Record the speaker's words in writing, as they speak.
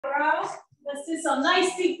crowd. Let's do some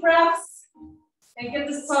nice deep breaths and get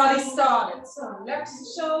this party started. So relax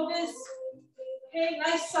the shoulders. Okay,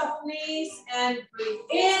 nice soft knees and breathe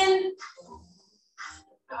in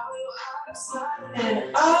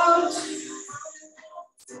and out.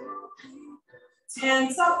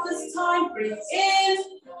 Hands up this time, breathe in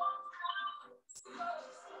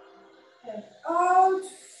and out.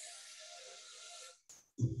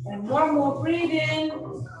 And one more, breathe in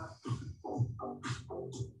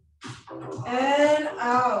and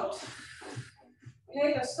out.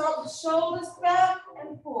 Okay, let's start with shoulders back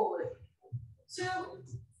and forward. 2,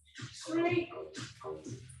 3,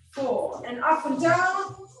 4. And up and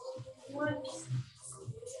down. 1,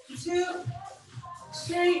 2,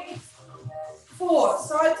 3, 4.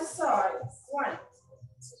 Side to side. 1,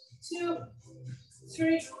 2,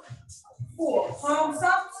 3, 4. Palms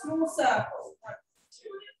up, small circle. 1,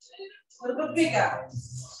 2. A little bit bigger. A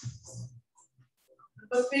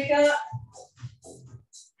little bit bigger.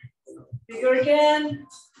 Bigger again.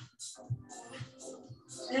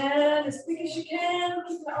 And as big as you can,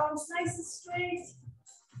 keep the arms nice and straight.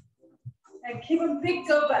 And keep them big,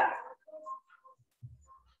 go back.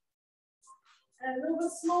 And a little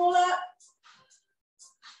bit smaller.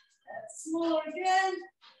 And smaller again.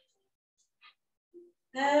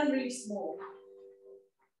 And really small.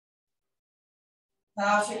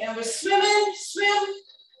 Perfect. And we're swimming, swim.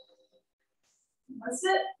 That's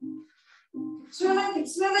it. Keep swimming, keep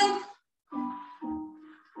swimming.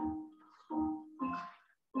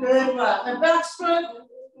 Good work. And back stroke.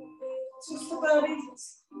 Twist the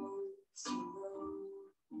bellies.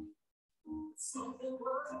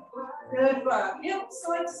 Good work. Yep,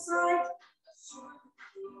 side to side.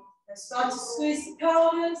 And start to squeeze the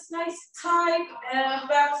pelvis, nice and tight, and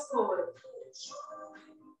back forward.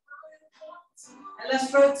 And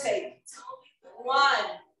let's rotate.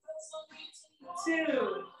 1,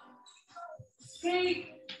 2,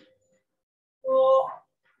 3, 4.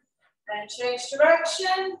 And change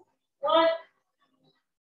direction. 1,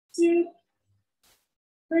 2,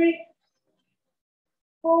 3,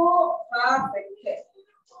 4. Perfect. Okay.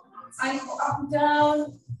 Ankle up and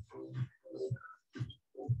down.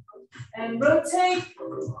 And rotate.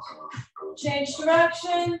 Change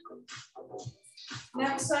direction.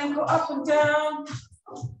 Next ankle up and down.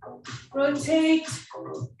 Rotate.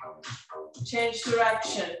 Change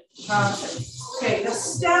direction. Perfect. Okay, let's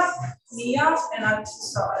step, knee up and out to the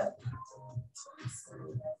side.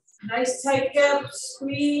 Nice tight grip,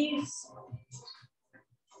 squeeze.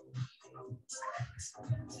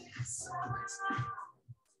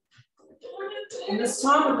 And this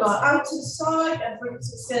time we're going out to the side and bring it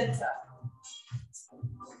to the center.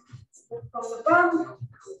 Lift from the bum.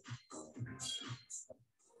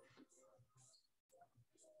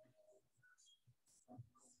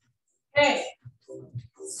 Okay.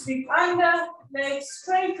 Sweep under, legs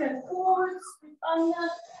straight and forward, sweep under.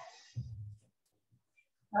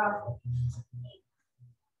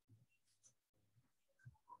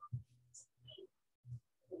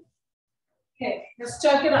 Okay, let's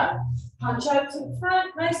check it out. Punch out to the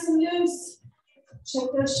front, nice and loose. Check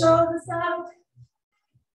those shoulders out.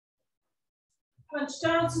 Punch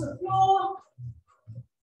down to the floor.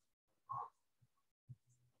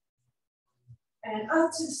 And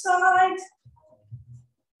up to the side.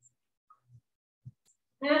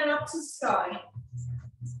 And up to the sky.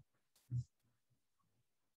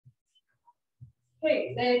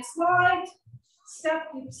 Okay, legs wide.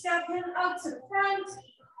 Step, keep stepping out to the front.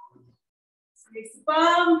 Squeeze the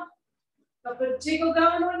bum. Got a bit of jiggle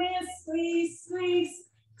going on here. Squeeze, squeeze.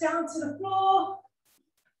 Down to the floor.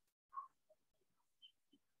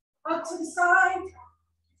 Up to the side.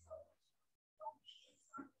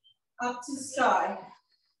 Up to the sky.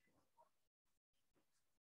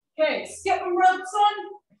 Okay, skipping ropes on.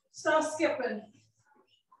 Start skipping.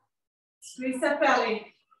 Squeeze that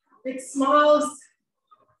belly. Big smiles.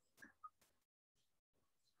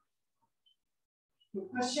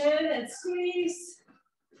 Push in and squeeze.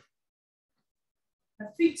 And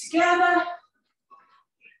feet together.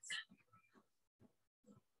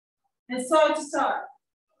 And side to side.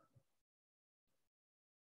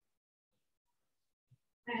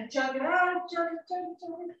 And jog it out, jog it, jog it,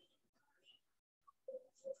 jog it.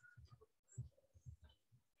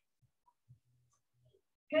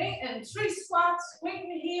 Okay, and 3 squats, weight in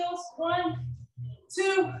the heels. 1,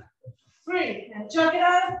 2, 3. And jog it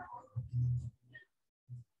out.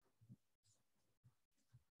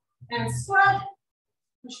 And squat.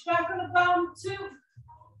 Push back on the bum. 2,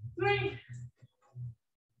 3.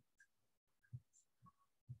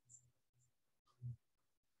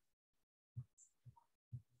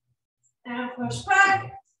 And push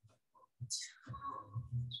back.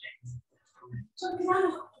 Jump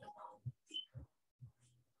around.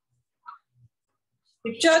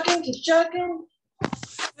 Keep jogging, keep jogging.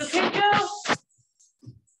 Okay, go.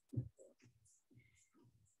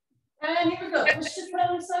 And here we go. Push the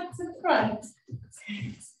pelvis up to the front.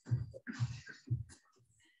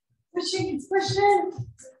 Pushing, keep pushing.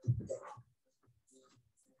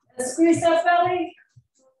 And squeeze that belly.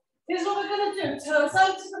 Here's what we're going to do. Toes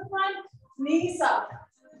out to the front, knees up.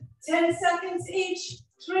 10 seconds each,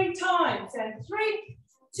 3 times. And 3,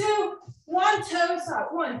 2, 1, toes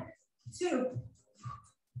out. 1, 2.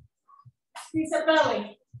 Squeeze that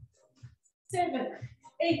belly. 7,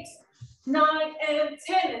 8, 9, and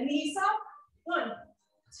 10. And knees up. 1.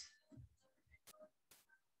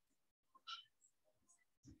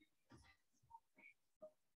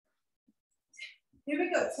 Here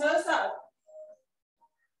we go. Toes out.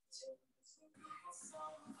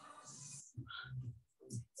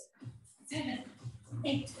 7,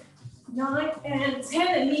 8, 9, and 10.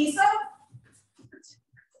 And knees up.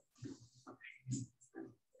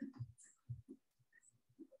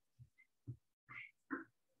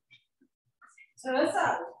 Toes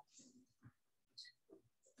up.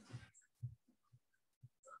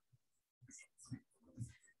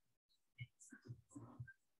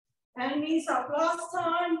 And knees up. Last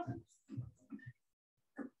time.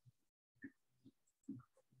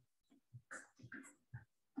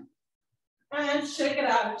 And shake it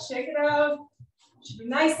out. Shake it out. Should be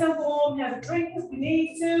nice and warm. Have a drink if you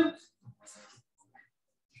need to.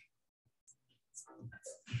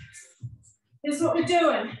 Here's what we're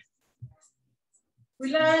doing.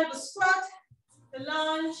 We learned the squat, the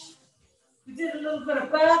lunge. We did a little bit of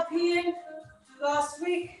burpeeing last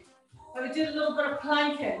week. And we did a little bit of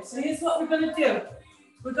planking. So here's what we're going to do.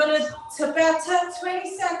 We're going to Tabata,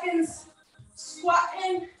 20 seconds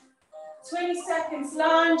squatting, 20 seconds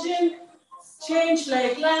lunging, change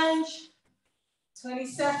leg lunge, 20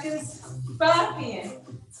 seconds burpeeing,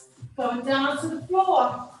 going down to the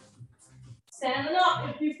floor, standing up.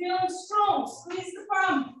 If you're feeling strong, squeeze the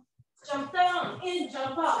bum, jump down, in,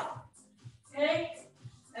 jump up, okay?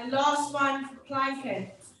 And last one,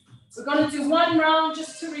 planking. We're going to do 1 round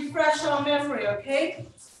just to refresh our memory, okay?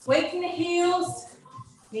 Weight in the heels,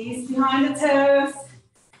 knees behind the toes,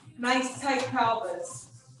 nice tight pelvis,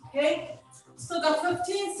 okay? Still got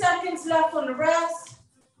 15 seconds left on the rest.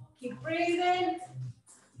 Keep breathing.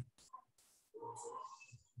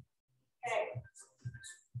 Okay.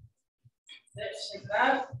 Let's shake it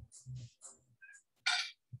out.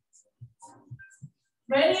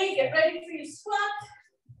 Ready? Get ready for your squat.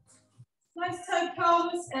 Nice tight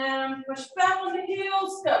pelvis and push back on the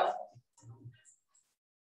heels. Go.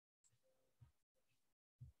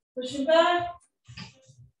 Pushing back.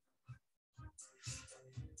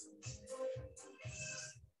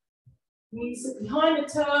 Knees are behind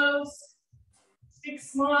the toes. Big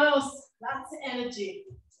smiles. Lots of energy.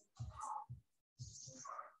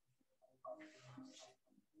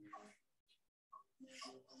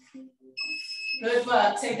 Good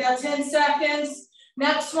work. Take that 10 seconds.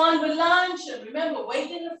 Next one, we lunge. And remember, weight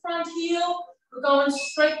in the front heel. We're going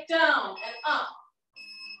straight down and up.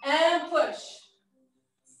 And push.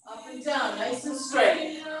 Up and down, nice and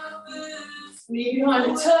straight. Knee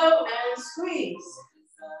behind the toe and squeeze.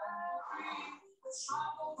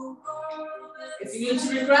 If you need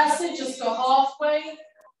to regress it, just go halfway.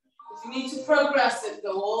 If you need to progress it,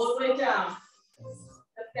 go all the way down.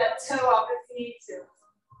 Lift that toe up if you need to.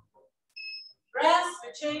 Rest,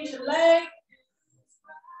 or change your leg.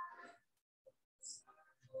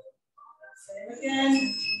 Same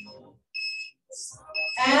again.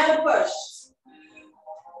 And push.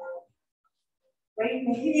 Weight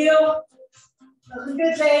in the heel. Looking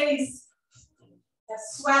good, ladies.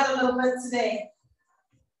 Let's sweat a little bit today.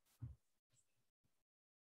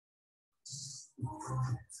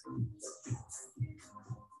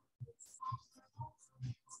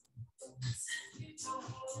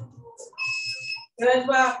 Good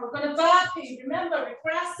work. We're going to burpee. Remember,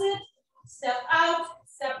 regress it, step out,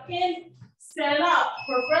 step in, stand up,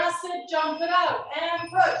 progress it, jump it out,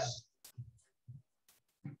 and push.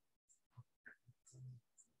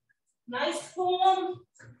 Nice form.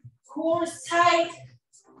 Core is tight.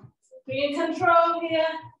 Be in control here.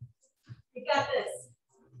 You got this.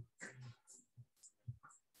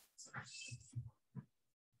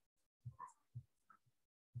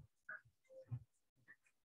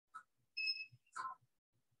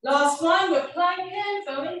 Last one, we're planking.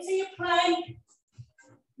 Go into your plank.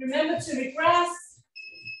 Remember to regress.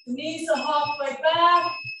 The knees are halfway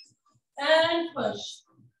back. And push.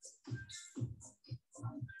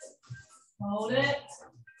 Hold it.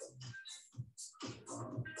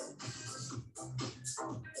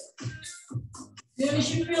 soon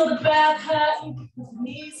as you feel the back hurting, put the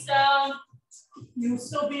knees down, you'll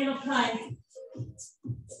still be in a plank.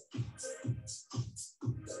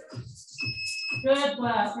 Good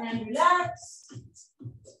work, and relax.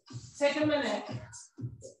 Take a minute.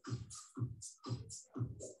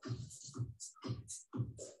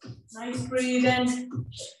 Nice breathing.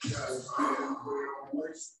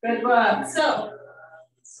 Good work. So,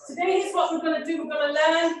 today is what we're going to do. We're going to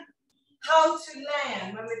learn how to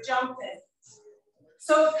land when we're jumping.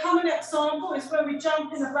 So, a common example is when we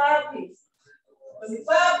jump in a burpee. When we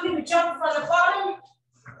burpee, we jump from the bottom.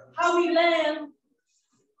 How we land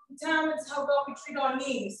determines how well we treat our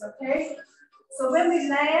knees, okay? So when we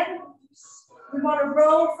land, we want to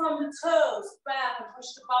roll from the toes back and push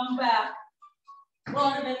the bum back,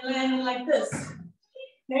 rather than landing like this,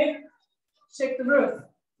 okay? Shake the roof.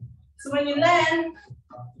 So when you land,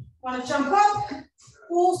 you want to jump up,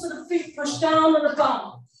 balls to the feet, push down on the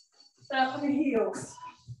bum, back on the heels,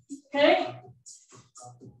 okay?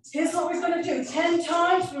 Here's what we're going to do. 10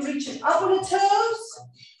 times, we're reaching up on the toes,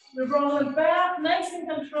 we're rolling back, nice and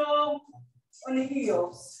control on the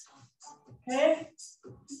heels, okay?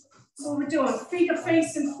 So we're doing feet are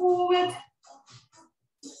facing forward,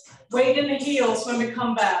 weight in the heels when we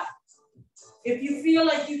come back. If you feel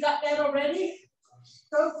like you got that already,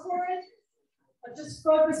 go for it, but just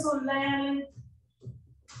focus on landing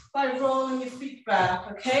by rolling your feet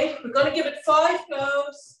back, okay? We're gonna give it 5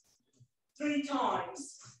 goes, 3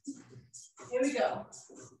 times. Here we go.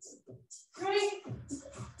 3,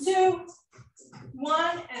 2,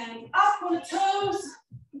 1, and up on the toes,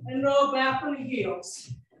 and roll back on the heels.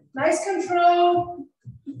 Nice control.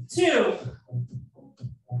 2,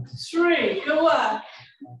 3, go up.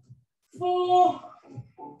 4,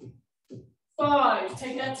 5,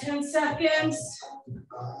 take that 10 seconds.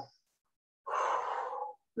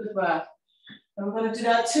 Good work. And we're going to do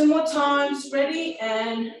that 2 more times. Ready?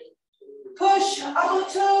 And push up on the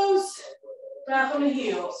toes, back on the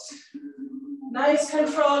heels. Nice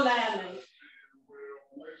control landing.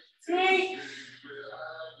 3,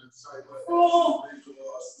 4,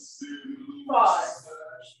 5.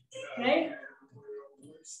 Okay?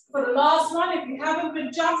 For the last one, if you haven't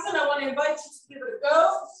been jumping, I want to invite you to give it a go.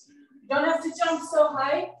 You don't have to jump so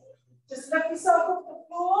high. Just lift yourself off the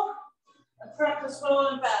floor and practice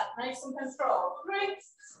rolling back. Nice and control.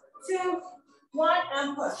 3, 2, 1,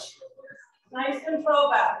 and push. Nice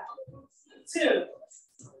control back. 2,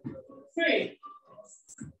 3,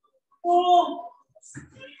 4,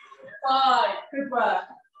 5. Good work.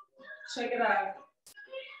 Check it out.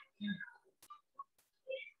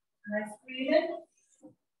 Nice breathing.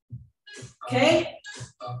 Okay.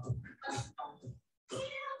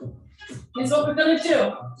 Here's what we're going to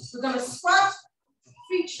do. We're going to squat,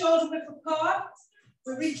 feet shoulder width apart.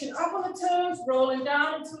 We're reaching up on the toes, rolling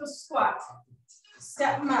down into a squat.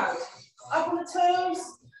 Step them out. Up on the toes,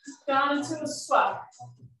 down into a squat.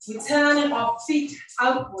 We're turning our feet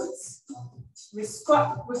outwards. We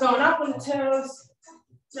squat, we're going up on the toes,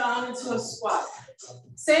 down into a squat.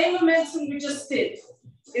 Same momentum we just did.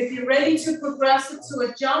 If you're ready to progress it to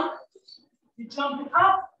a jump, you're jumping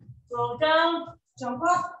up, roll down, jump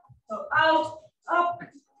up, go out, up.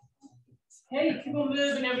 Okay, you keep on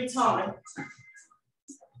moving every time.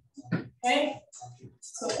 Okay,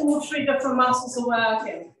 so all 3 different muscles are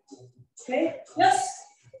working. Okay, yes.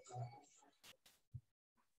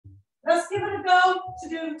 Let's give it a go to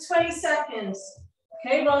do 20 seconds.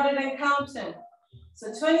 Okay, rather than counting.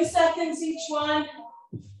 So 20 seconds each one.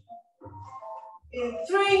 In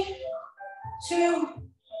 3, 2,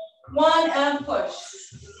 1, and push.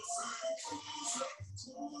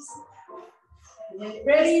 When you're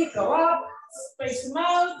ready, go up, space them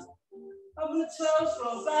out, open the toes,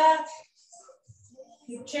 roll back.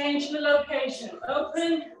 Keep changing the location.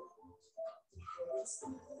 Open.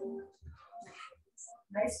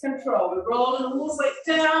 Nice control. We're rolling all the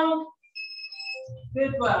way down.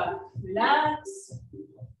 Good work. Relax.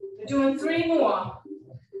 We're doing 3 more.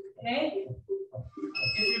 Okay?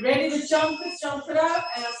 If you're ready to jump it out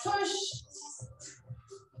and push.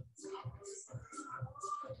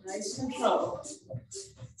 Nice control.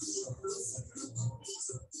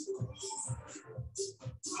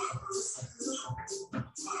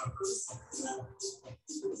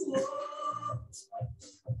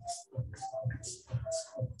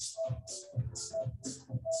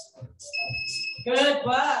 Good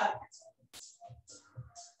work.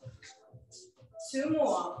 2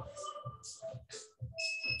 more.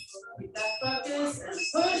 Keep that focus and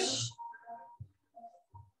push.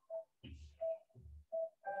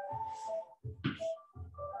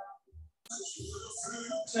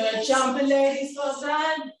 Good jumping, ladies. Well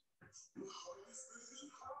done.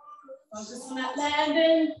 Focus on that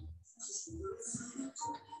landing.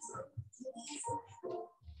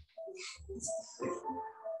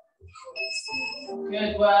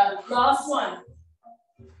 Good work. Last one.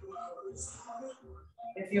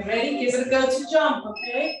 If you're ready, give it a go to jump,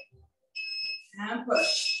 okay? And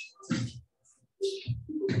push.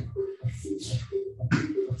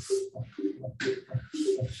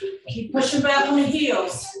 Keep pushing back on the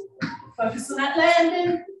heels. Focus on that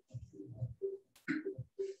landing.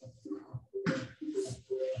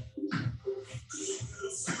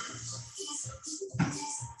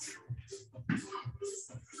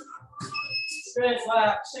 Good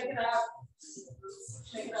work. Shake it out.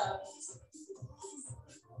 Shake it out.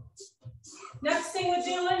 Next thing we're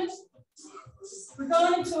doing, we're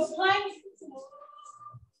going into a plank.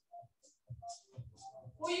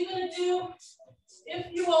 What you're going to do, if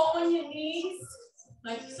you are on your knees,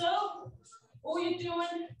 like so, all you're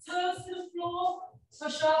doing, toes to the floor,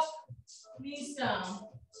 push up, knees down.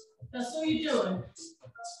 That's all you're doing.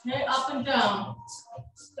 Okay, up and down.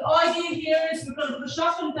 The idea here is we're going to push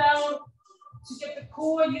up and down to get the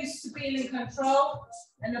core used to being in control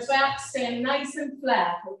and the back staying nice and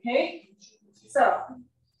flat, okay? So,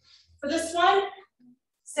 for this one,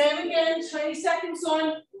 same again, 20 seconds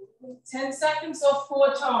on, 10 seconds off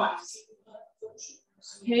 4 times.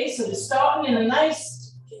 Okay, so we're starting in a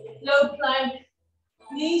nice low plank,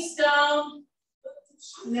 knees down,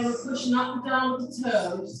 and then we're pushing up and down with the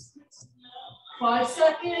toes. 5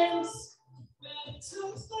 seconds,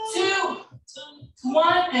 2,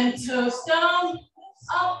 1, and toes down,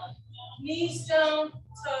 up, knees down,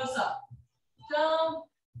 toes up, down,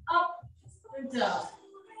 up, and down.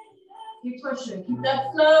 Keep pushing, keep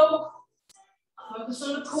that flow, focus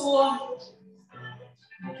on the core,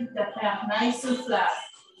 and keep that back nice and flat.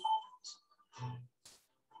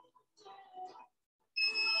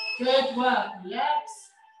 Good work, relax.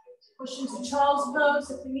 Push into child's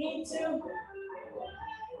pose if you need to.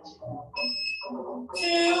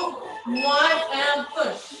 2, 1, and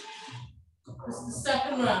push. This is the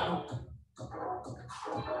second round.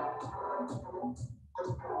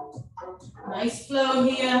 Nice flow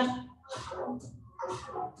here.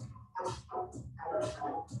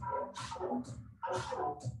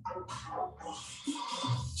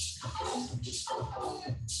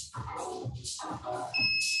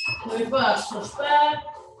 Good work, push back.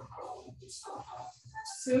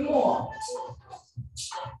 2 more.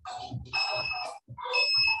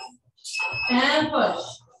 And push.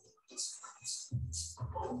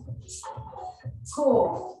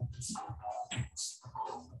 Cool.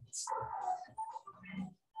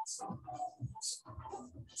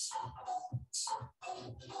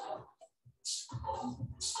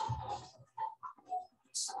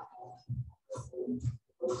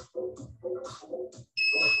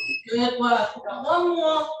 Good work. We got 1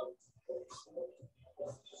 more.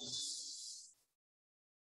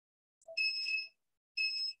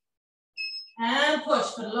 And push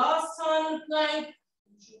for the last time in the plank.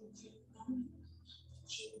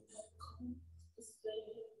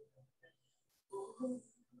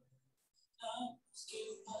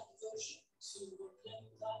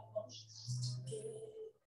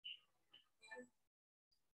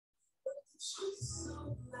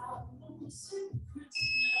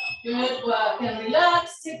 Good work, and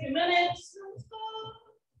relax, take a minute.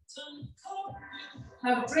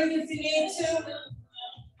 Have a drink if you need to.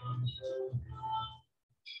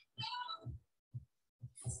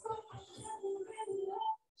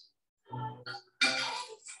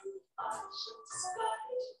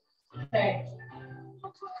 Okay.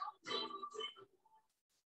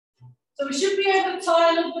 So we should be able to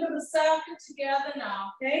tie a little bit of a circle together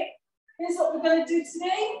now, okay? Here's what we're going to do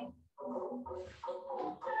today.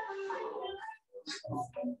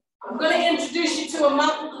 I'm going to introduce you to a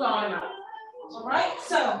mountain climber. All right,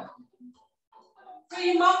 so for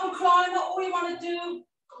your mountain climber, all you want to do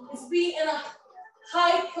is be in a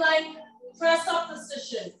high plank press up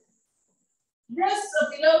position. Wrists are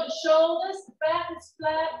below the shoulders, the back is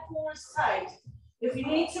flat, core is tight. If you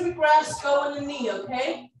need to regress, go on the knee,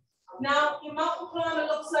 okay? Now, your mountain climber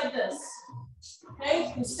looks like this. Okay,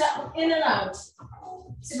 you can step in and out.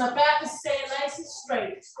 See, my back is staying nice and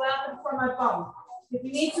straight, flat from my bum. If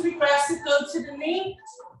you need to regress it, go to the knee.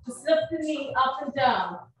 Just lift the knee up and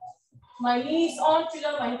down. My knees aren't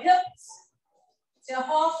below my hips. They're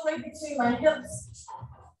halfway between my hips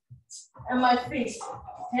and my feet.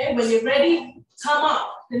 Okay, when you're ready, come up.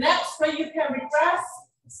 The next way you can regress,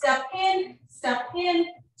 step in,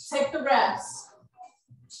 take the rest.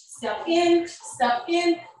 Step in,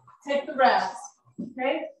 take the rest.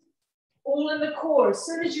 Okay? All in the core. As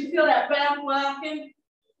soon as you feel that back working,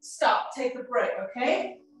 stop, take a break,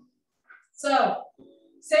 okay? So,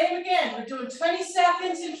 same again, we're doing 20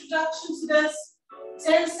 seconds introduction to this,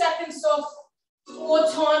 10 seconds off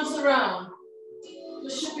 4 times around.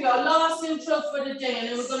 This should be our last intro for the day, and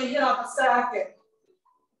then we're going to hit up a circuit.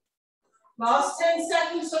 Last 10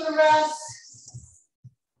 seconds on the rest.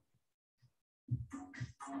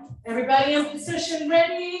 Everybody in position,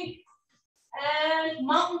 ready? And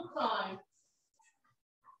mountain climb.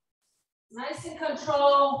 Nice and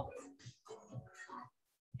control.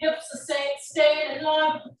 Hips are staying in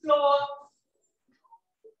line with the floor.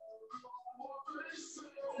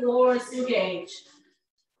 Floor is engaged.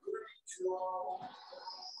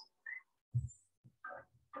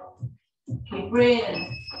 Keep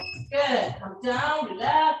breathing. Good. Come down,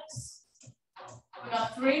 relax. We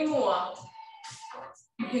got 3 more.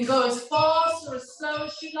 You can go as fast or as slow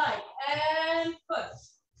as you like. And push.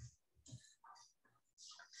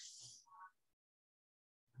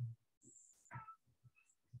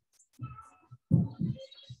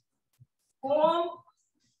 Form,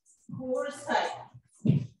 core is tight.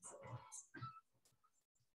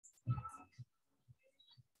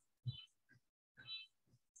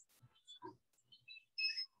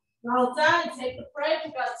 Well done, take a break,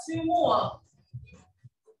 we got 2 more.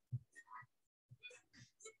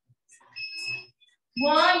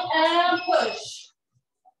 1 and push.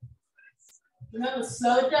 Remember,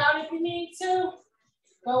 slow it down if you need to.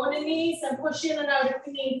 Go on the knees and push in and out if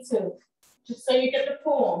you need to. Just so you get the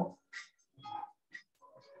form.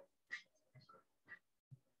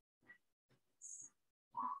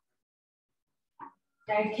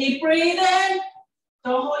 Okay, keep breathing.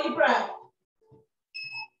 Don't hold your breath.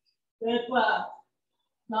 Good work.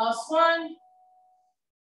 Last one.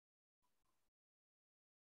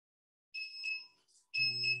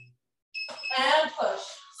 And push.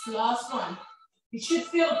 It's the last one. You should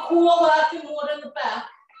feel the core working more than the back.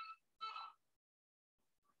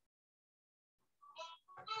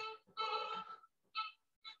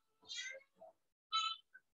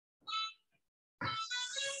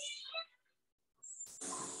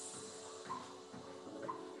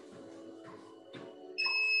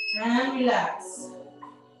 And relax.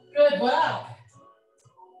 Good work.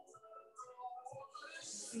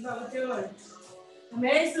 See how we're doing.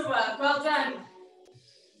 Amazing work. Well done.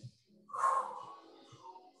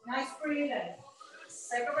 Nice breathing.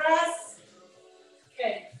 Take a rest.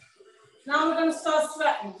 Okay. Now we're going to start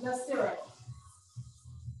sweating. Let's do it.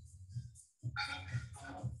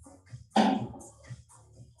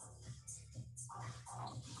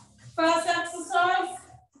 First exercise,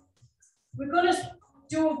 we're going to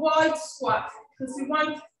do a wide squat because we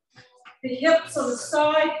want the hips on the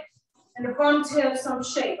side and the front to have some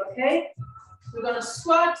shape, okay? We're going to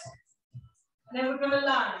squat and then we're going to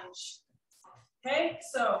lunge. Okay,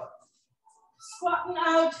 so squatting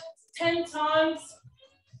out 10 times,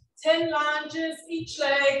 10 lunges each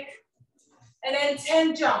leg, and then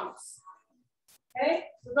 10 jumps. Okay,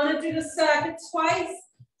 we're going to do the circuit twice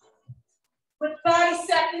with 30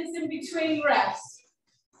 seconds in between rests.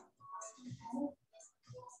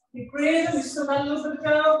 Keep breathing, we still got a little bit to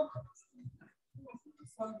go.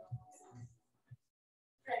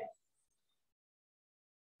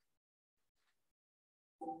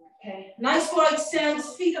 Okay, nice wide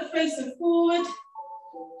stance, feet are facing forward.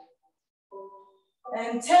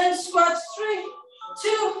 And 10 squats, 3,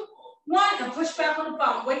 2, 1, and push back on the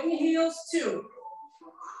bum. Weight in your heels, 2,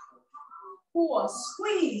 4,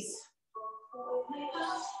 squeeze.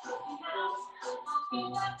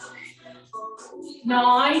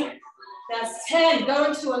 9, that's 10. Go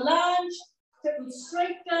into a lunge, step them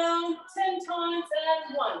straight down, 10 times,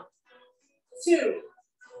 and 1, 2,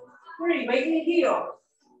 3, weight in your heel.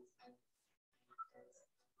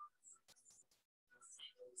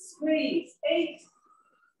 Squeeze, 8,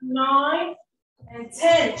 9, and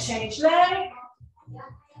 10. Change leg,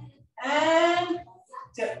 and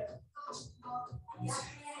dip.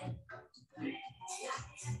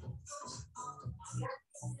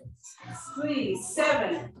 Squeeze,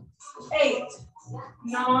 7, 8,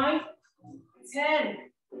 9, 10.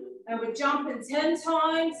 And we're jumping 10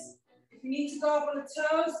 times. If you need to go up on the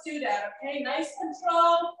toes, do that, okay? Nice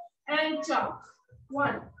control, and jump.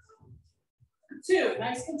 1, 2,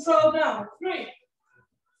 nice control down. 3,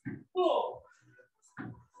 4.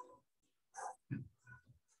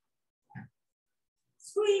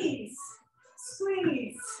 Squeeze,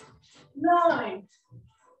 squeeze. 9,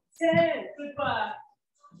 10, good work.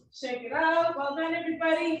 Shake it out, well done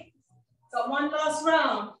everybody. Got one last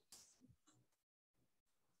round.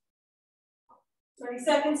 20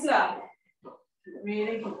 seconds left. Keep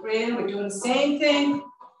breathing, we're doing the same thing.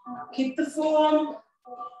 Keep the form.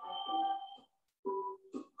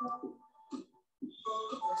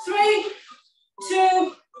 3,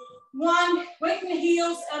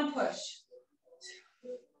 heels and push.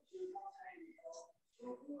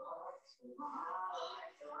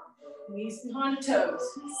 Knees behind the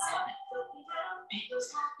toes.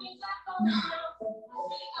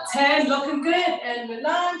 10, looking good. And we're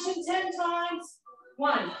lungeing 10 times.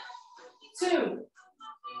 1, 2.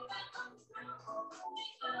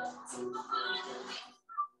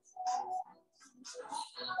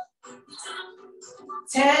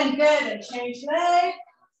 10, good. And change leg.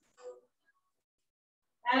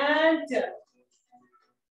 And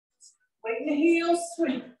weight in the heels,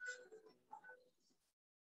 3.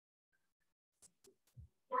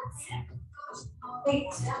 8,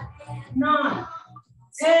 9,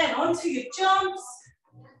 10. Onto your jumps.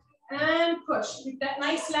 And push. Keep that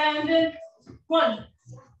nice landing. 1,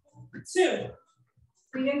 2.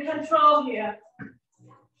 Be in control here.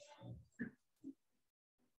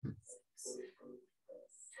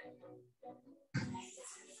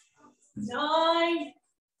 9,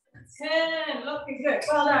 10. Looking good.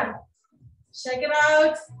 Well done. Check it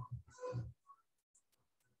out.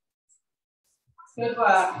 Good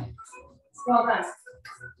work. Well done.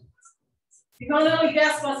 You can only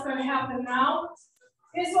guess what's going to happen now.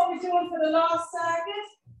 Here's what we're doing for the last circuit.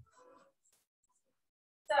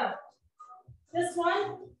 So, this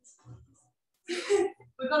one,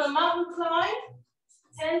 we're going to mountain climb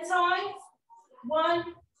 10 times. 1,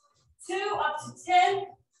 2, up to 10.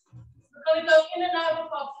 We're going to go in and out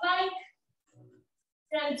of our plank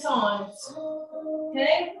 10 times.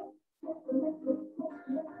 Okay?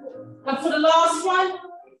 And for the last one,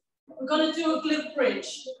 we're going to do a glute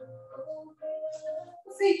bridge.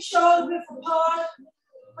 Feet shoulder width apart,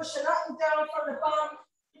 pushing up and down from the bum,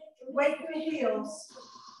 weight in the heels.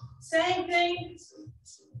 Same thing.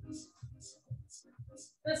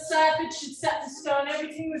 The circuit should set the stone.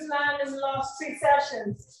 Everything was learned in the last 2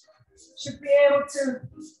 sessions. Should be able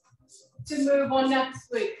to move on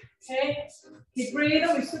next week. Okay? Keep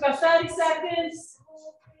breathing. We've still got 30 seconds.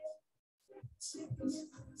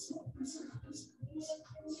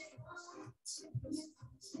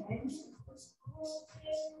 Okay.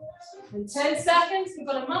 In 10 seconds, we've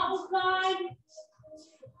got a mountain climb.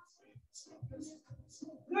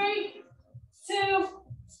 3, 2,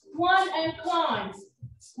 1, and climb.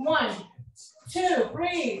 1, 2,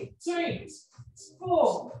 breathe. 3,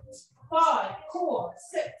 4, 5, core,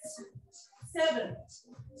 6, 7,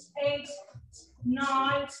 8,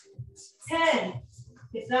 9, 10.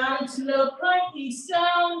 Get down into low plank, knees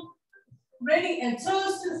down. Ready, and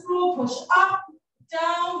toes to the floor. Push up,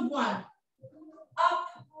 down, 1. Up,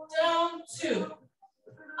 down, 2.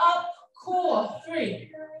 Up, core,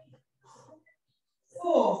 3,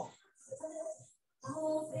 4.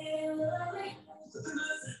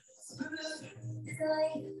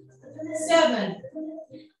 7,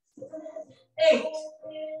 8,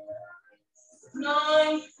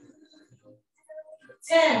 9,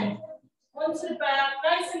 10. Onto the back,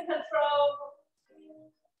 nice and control.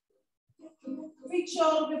 Feet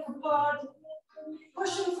shoulder width apart.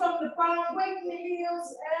 Pushing from the bottom, weight in the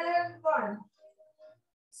heels, and 1.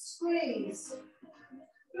 Squeeze.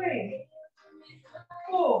 3,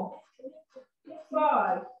 4,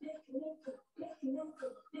 5.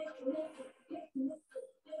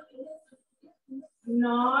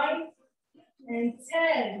 9 and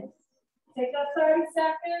 10. Take up 30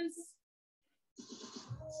 seconds.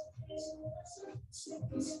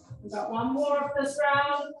 We got one more of this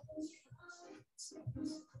round.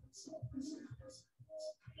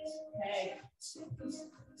 Okay.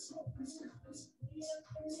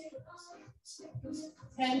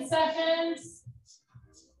 10 seconds.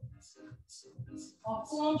 Our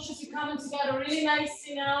form should be coming together really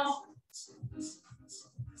nicely now.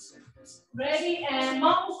 Ready, and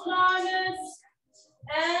mountain climbers,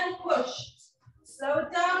 and push. Slow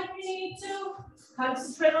it down if you need to.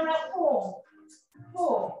 Concentrate on that form.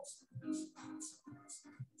 4.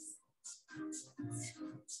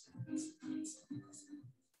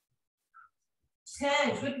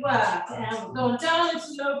 10, good work. And we're going down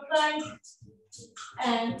into low plank.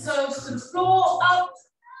 And toes to the floor, up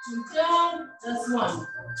and down. That's 1,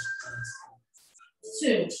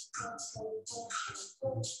 2,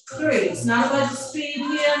 3. It's not about the speed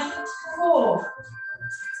here. 4,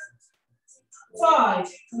 5.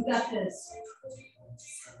 We got this.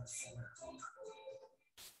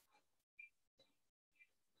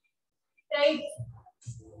 8,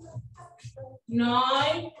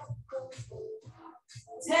 9,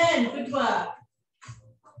 10. Good work.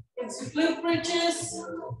 It's glute bridges.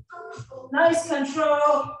 Nice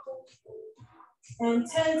control. And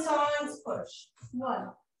 10 times push.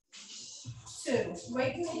 1, 2.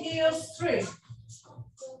 Weight in the heels. 3,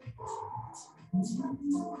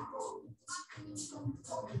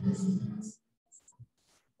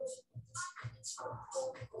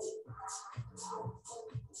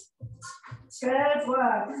 Good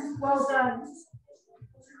work. Well done.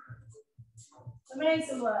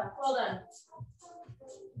 Amazing work. Well done.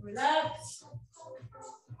 Relax.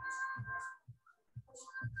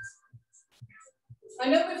 I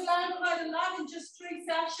know we've learned quite a lot in just 3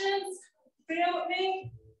 sessions. Bear with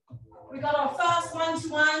me. We got our first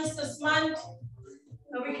one-to-ones this month.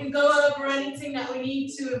 And we can go over anything that we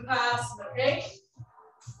need to in person, okay?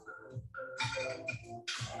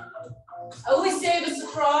 I always save a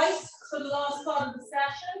surprise for the last part of the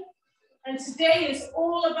session. And today is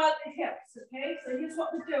all about the hips, okay? So here's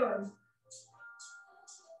what we're doing.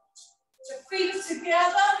 The feet are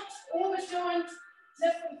together. All we're doing,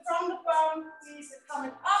 lifting from the bum, knees are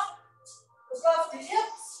coming up, above the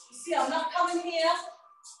hips. You see, I'm not coming here.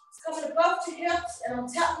 It's coming above the hips, and I'm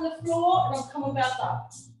tapping the floor, and I'm coming back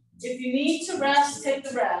up. If you need to rest, take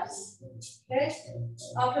the rest. Okay?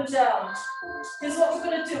 Up and down. Here's what we're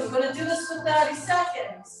going to do. We're going to do this for 30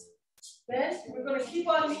 seconds. Then we're going to keep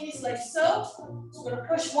our knees like so. We're going to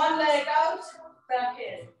push one leg out, back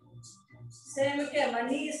in. Same again. My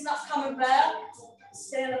knee is not coming back.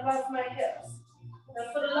 Stand above my hips.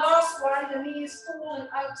 Now for the last one, the knee is falling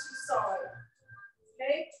out to the side.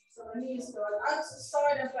 Okay? So my knee is going out to the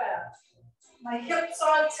side and back. My hips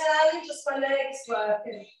aren't turning, just my legs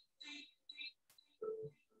working.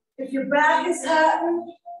 If your back is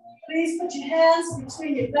hurting, please put your hands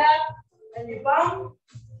between your back and your bum.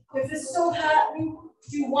 If it's still hurting,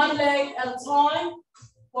 do one leg at a time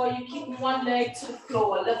while you're keeping one leg to the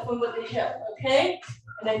floor, lifting with the hip, okay?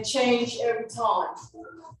 And then change every time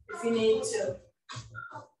if you need to.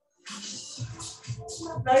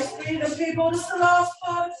 Nice breathing, people. This is the last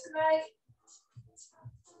part tonight.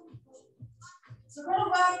 So we're going to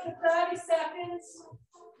work for 30 seconds,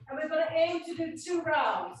 and we're going to aim to do 2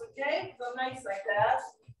 rounds, okay? So nice like that.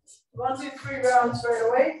 1, 2, 3 rounds right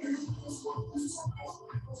away.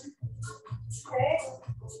 Okay.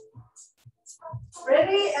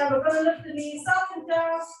 Ready? And we're going to lift the knees up and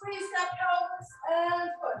down, squeeze that pelvis, and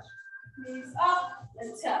push. Knees up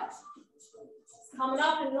and tap. Coming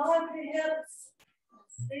up in line with your hips.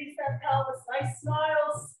 Squeeze that pelvis, nice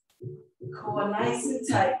smiles. Core nice and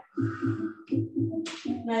tight.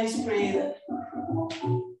 Nice breathing.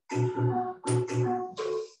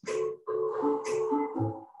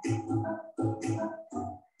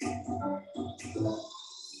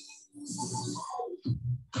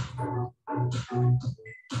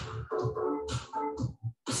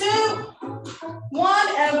 Two, 1,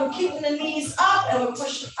 and we're keeping the knees up and we're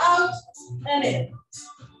pushing out and in.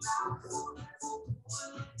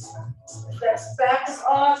 If that back is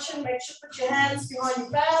arching, make sure you put your hands behind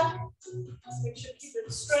your back. Make sure you keep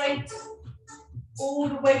it straight. All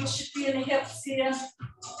the weight should be in the hips here.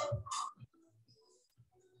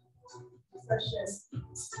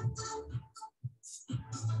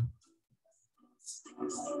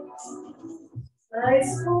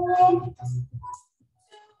 Nice, cool.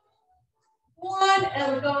 1,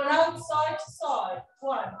 and we're going out side to side.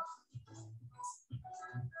 1.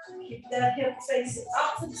 Keep that hip facing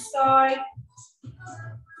up to the sky.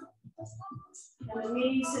 And the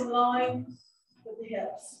knees in line with the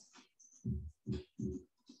hips.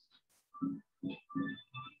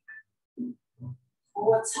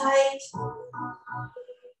 Core tight.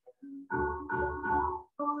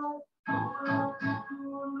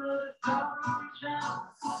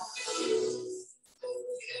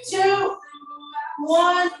 2,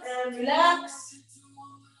 1, and relax.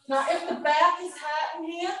 Now, if the back is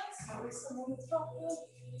hurting here, sorry, someone was talking.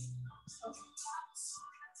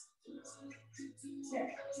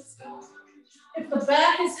 Okay. If the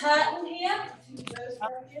back is hurting here,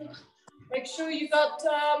 make sure you got,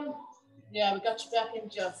 yeah, we got your back in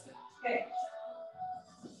just. Okay.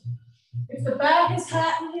 If the back is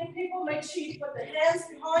hurting here, people, make sure you put the hands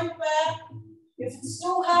behind the back. If it's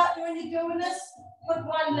still hurting when you're doing this, put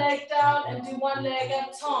one leg down and do one leg at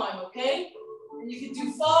a time, okay? And you can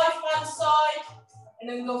do 5 one side and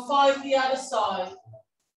then go 5 the other side.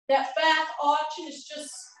 That back arching is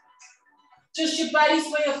just your body's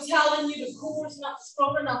way of telling you the core is not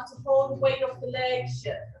strong enough to hold the weight of the legs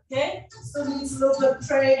yet, okay? Still needs a little bit of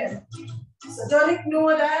training. So don't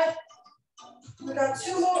ignore that. We got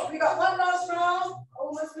 2 more, we got 1 last round.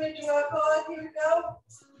 Almost reaching our goal. Here we go.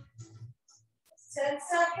 10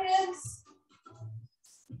 seconds.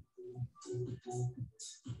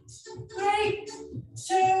 3,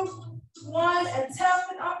 2, 1, and tap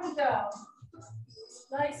it up and down.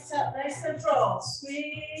 Nice tap, nice control.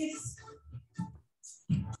 Squeeze.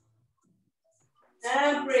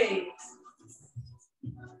 And breathe.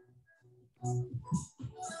 Up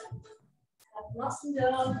and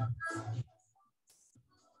down.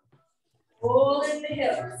 Pull in the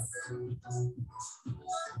hips.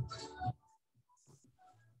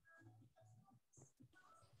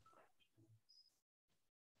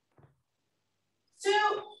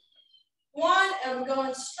 2, 1, and we're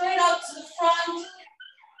going straight out to the front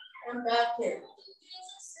and back in.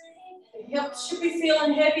 The hips should be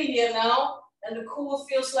feeling heavy here now, and the core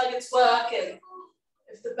feels like it's working.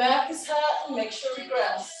 If the back is hurting, make sure we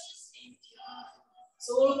rest. It's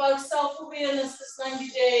all about self-awareness this 90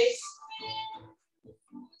 days.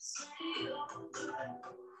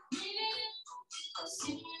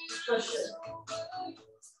 Push it.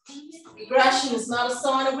 Aggression is not a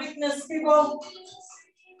sign of weakness, people.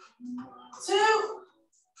 2,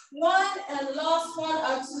 1, and the last one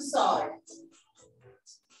out to the side.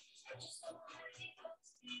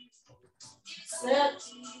 Sit.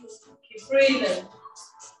 Keep breathing.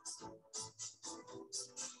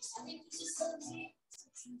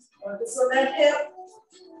 Focus on that hip.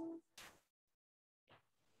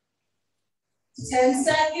 10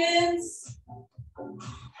 seconds.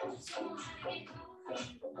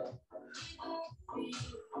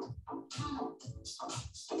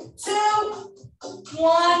 2,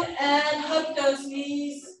 1, and hug those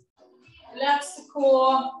knees. Relax the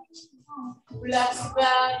core. Relax the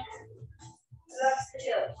back. Relax the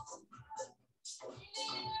hips.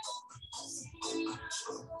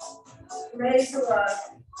 Raise the leg.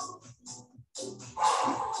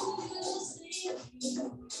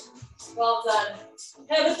 Well done.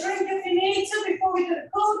 Have a drink if you need to before we do the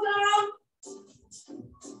cool down.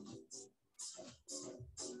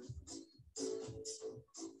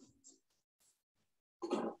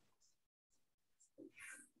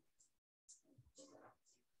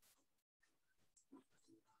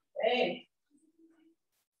 Okay.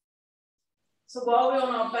 So while we're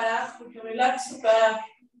on our back, we can relax the back,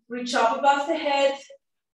 reach up above the head,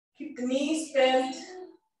 keep the knees bent. And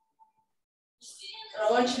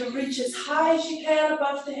I want you to reach as high as you can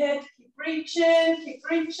above the head. Keep reaching, keep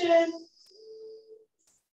reaching.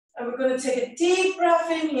 And we're going to take a deep breath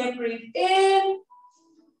in here. Breathe in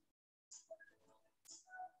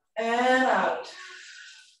and out.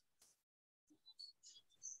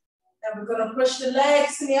 And we're going to push the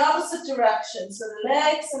legs in the opposite direction. So the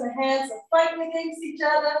legs and the hands are fighting against each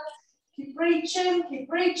other. Keep reaching,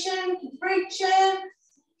 keep reaching, keep reaching.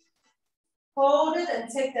 Hold it and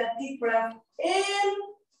take that deep breath in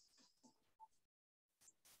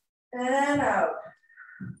and out.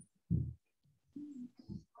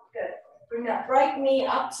 Good. Bring that right knee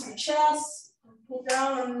up to the chest. Pull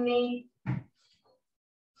down on the knee.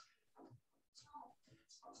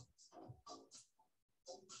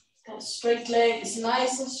 That straight leg is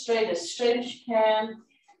nice and straight as you can.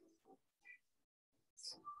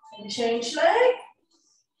 And change leg.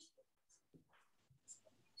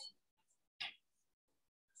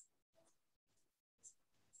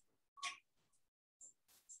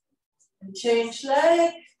 And change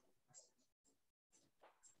leg. I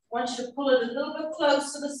want you to pull it a little bit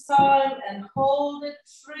closer this time and hold it.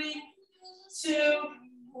 3, 2,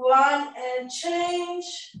 1, and change.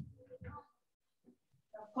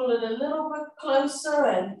 Pull it a little bit closer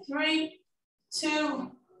and 3,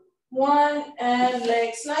 2, 1, and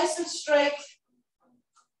legs nice and straight.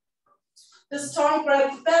 This time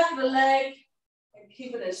grab the back of the leg and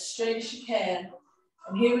keep it as straight as you can.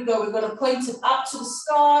 And here we go, we're going to point it up to the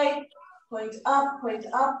sky. Point up, point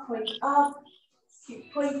up, point up.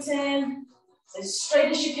 Keep pointing as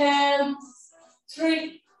straight as you can.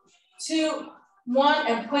 3, 2, 1,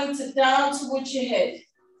 and point it down towards your head.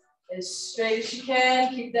 As straight as you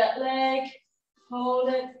can, keep that leg,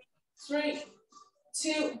 hold it. 3,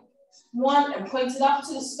 2, 1, and point it up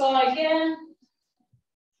to the sky again.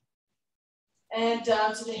 And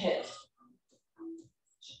down to the head.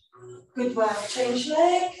 Good work, change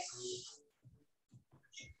leg.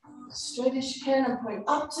 Straight as you can and point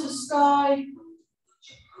up to the sky.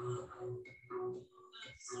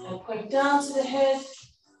 And point down to the head.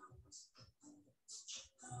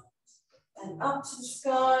 And up to the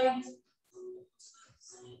sky.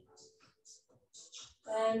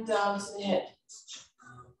 And down to the head.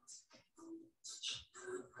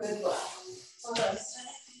 Good work. Well done.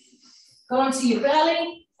 Go onto your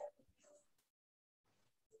belly.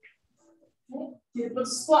 Okay. Beautiful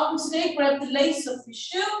squatting today. Grab the lace of your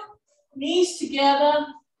shoe. Knees together.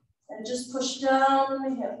 And just push down on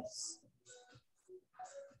the hips.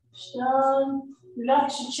 Push down.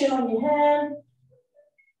 Relax your chin on your hand.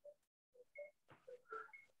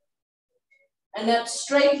 And that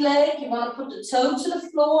straight leg, you want to put the toe to the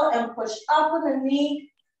floor and push up on the knee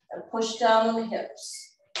and push down on the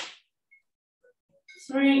hips.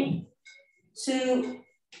 3, 2,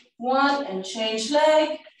 1, and change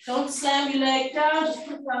leg. Don't slam your leg down, just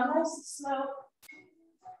put it down nice and slow.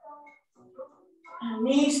 And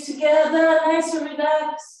knees together, nice and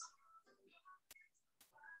relaxed.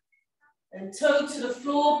 And toe to the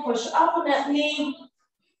floor, push up on that knee,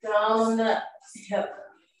 down on that hip.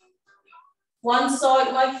 One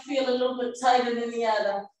side might feel a little bit tighter than the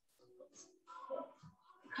other.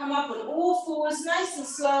 Come up on all fours, nice and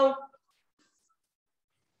slow.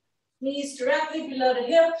 Knees directly below the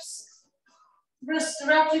hips. Wrists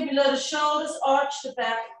directly below the shoulders. Arch the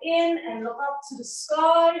back in and look up to the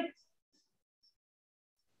sky.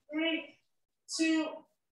 3, 2,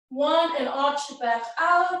 1, and arch the back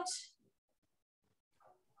out.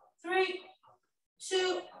 3,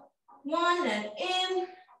 2, 1, and in.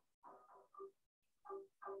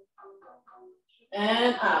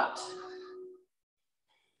 And out.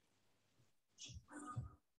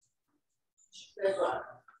 Good one.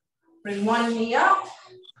 Bring one knee up.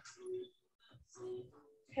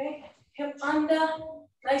 Okay, hip under.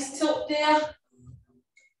 Nice tilt there.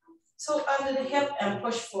 Tilt under the hip and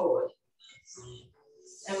push forward.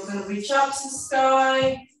 And we're going to reach up to the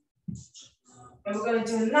sky. And we're going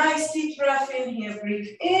to do a nice deep breath in here. Breathe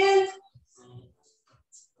in.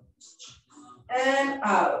 And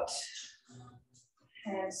out.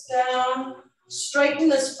 Hands down. Straighten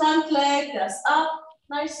this front leg. That's up.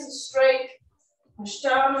 Nice and straight. Push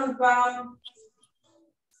down on the bum.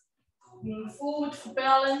 Lean forward for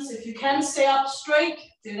balance. If you can stay up straight,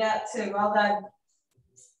 do that too. Well done.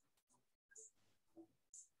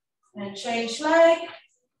 And change leg.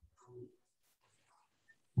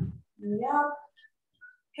 Knee up.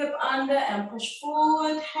 Hip under and push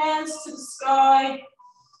forward. Hands to the sky.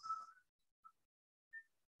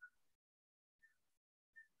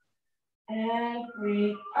 And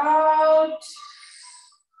breathe out.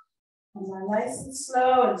 And then nice and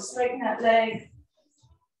slow and straighten that leg.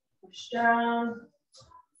 Push down.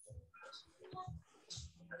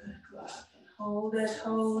 Hold it,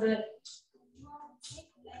 hold it.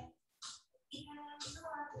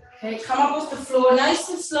 Okay, come up off the floor nice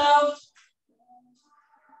and slow.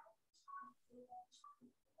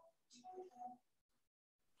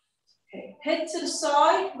 Okay, head to the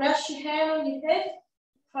side, rest your hand on your head.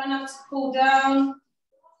 Try not to pull down.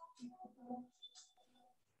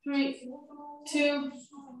 3, 2,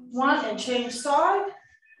 1, and change side.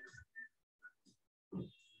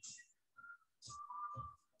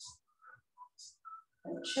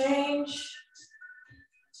 And change.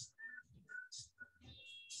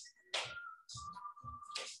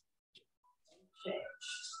 Change.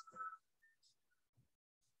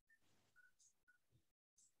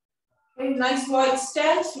 Okay, nice wide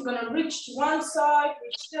stance. We're going to reach to one side,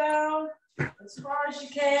 reach down as far as you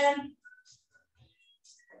can.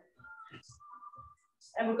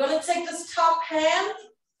 And we're going to take this top hand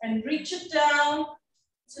and reach it down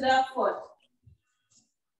to that foot.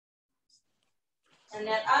 And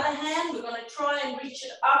that other hand, we're going to try and reach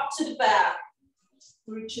it up to the back.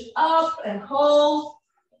 Reach it up and hold.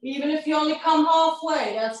 Even if you only come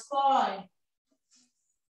halfway, that's fine.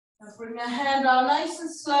 Now bring your hand down nice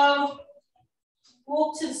and slow.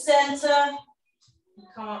 Walk to the center. And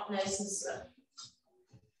come up nice and slow.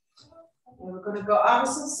 And we're going to go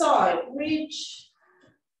opposite side. Reach.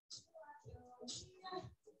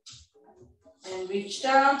 And reach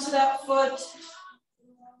down to that foot.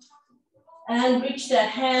 And reach that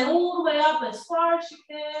hand all the way up as far as you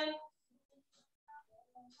can.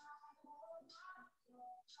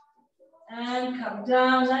 And come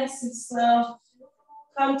down nice and slow.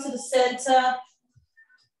 Come to the center.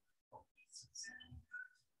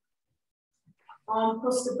 Arm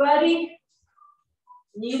across the body.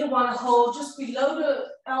 You either want to hold just below the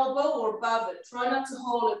elbow or above it. Try not to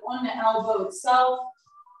hold it on the elbow itself.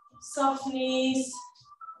 Soft knees.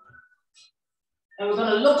 And we're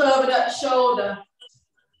going to look over that shoulder.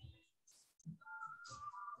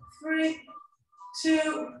 3,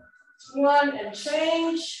 2, 1, and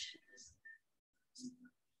change.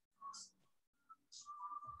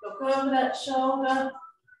 Look over that shoulder.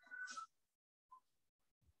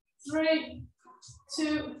 3,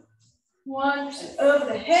 2, 1, and over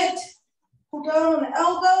the head. Pull down on the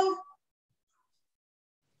elbow.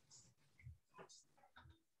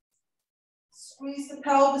 Squeeze the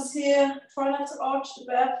pelvis here. Try not to arch the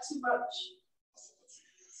back too much.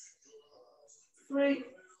 3,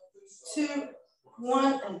 2,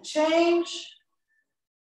 1, and change.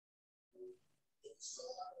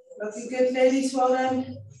 Looking good, ladies. Well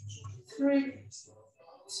done. 3,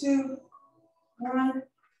 2, 1.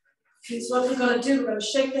 Here's what we're going to do. We're going to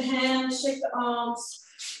shake the hands, shake the arms,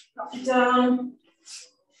 up and down.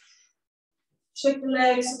 Shake the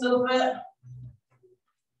legs a little bit.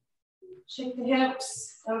 Shake the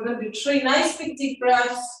hips. And we're going to do 3 nice big deep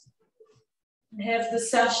breaths. And have the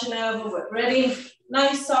session over with. Ready?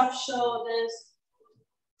 Nice soft shoulders.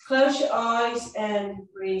 Close your eyes and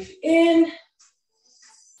breathe in.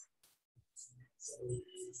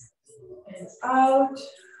 And out.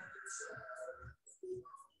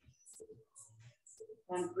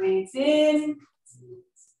 And breathe in.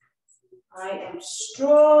 I am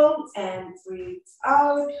strong, and breathe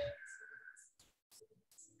out.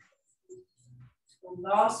 And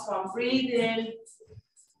last one, breathe in.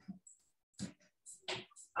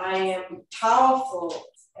 I am powerful,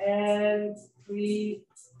 and breathe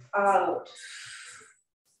out.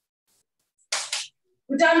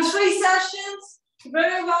 We've done 3 sessions.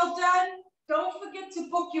 Very well done. Don't forget to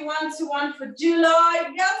book your one-to-one for July.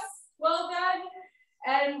 Yes, well done.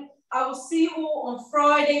 And I will see you all on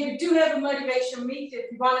Friday. We do have a motivation meet.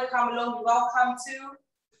 If you want to come along, you're welcome to.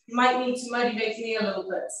 You might need to motivate me a little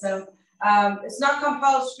bit. So it's not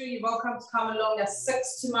compulsory. You're welcome to come along at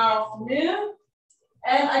 6 tomorrow afternoon.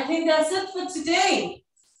 And I think that's it for today.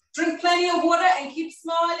 Drink plenty of water and keep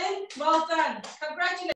smiling. Well done. Congratulations.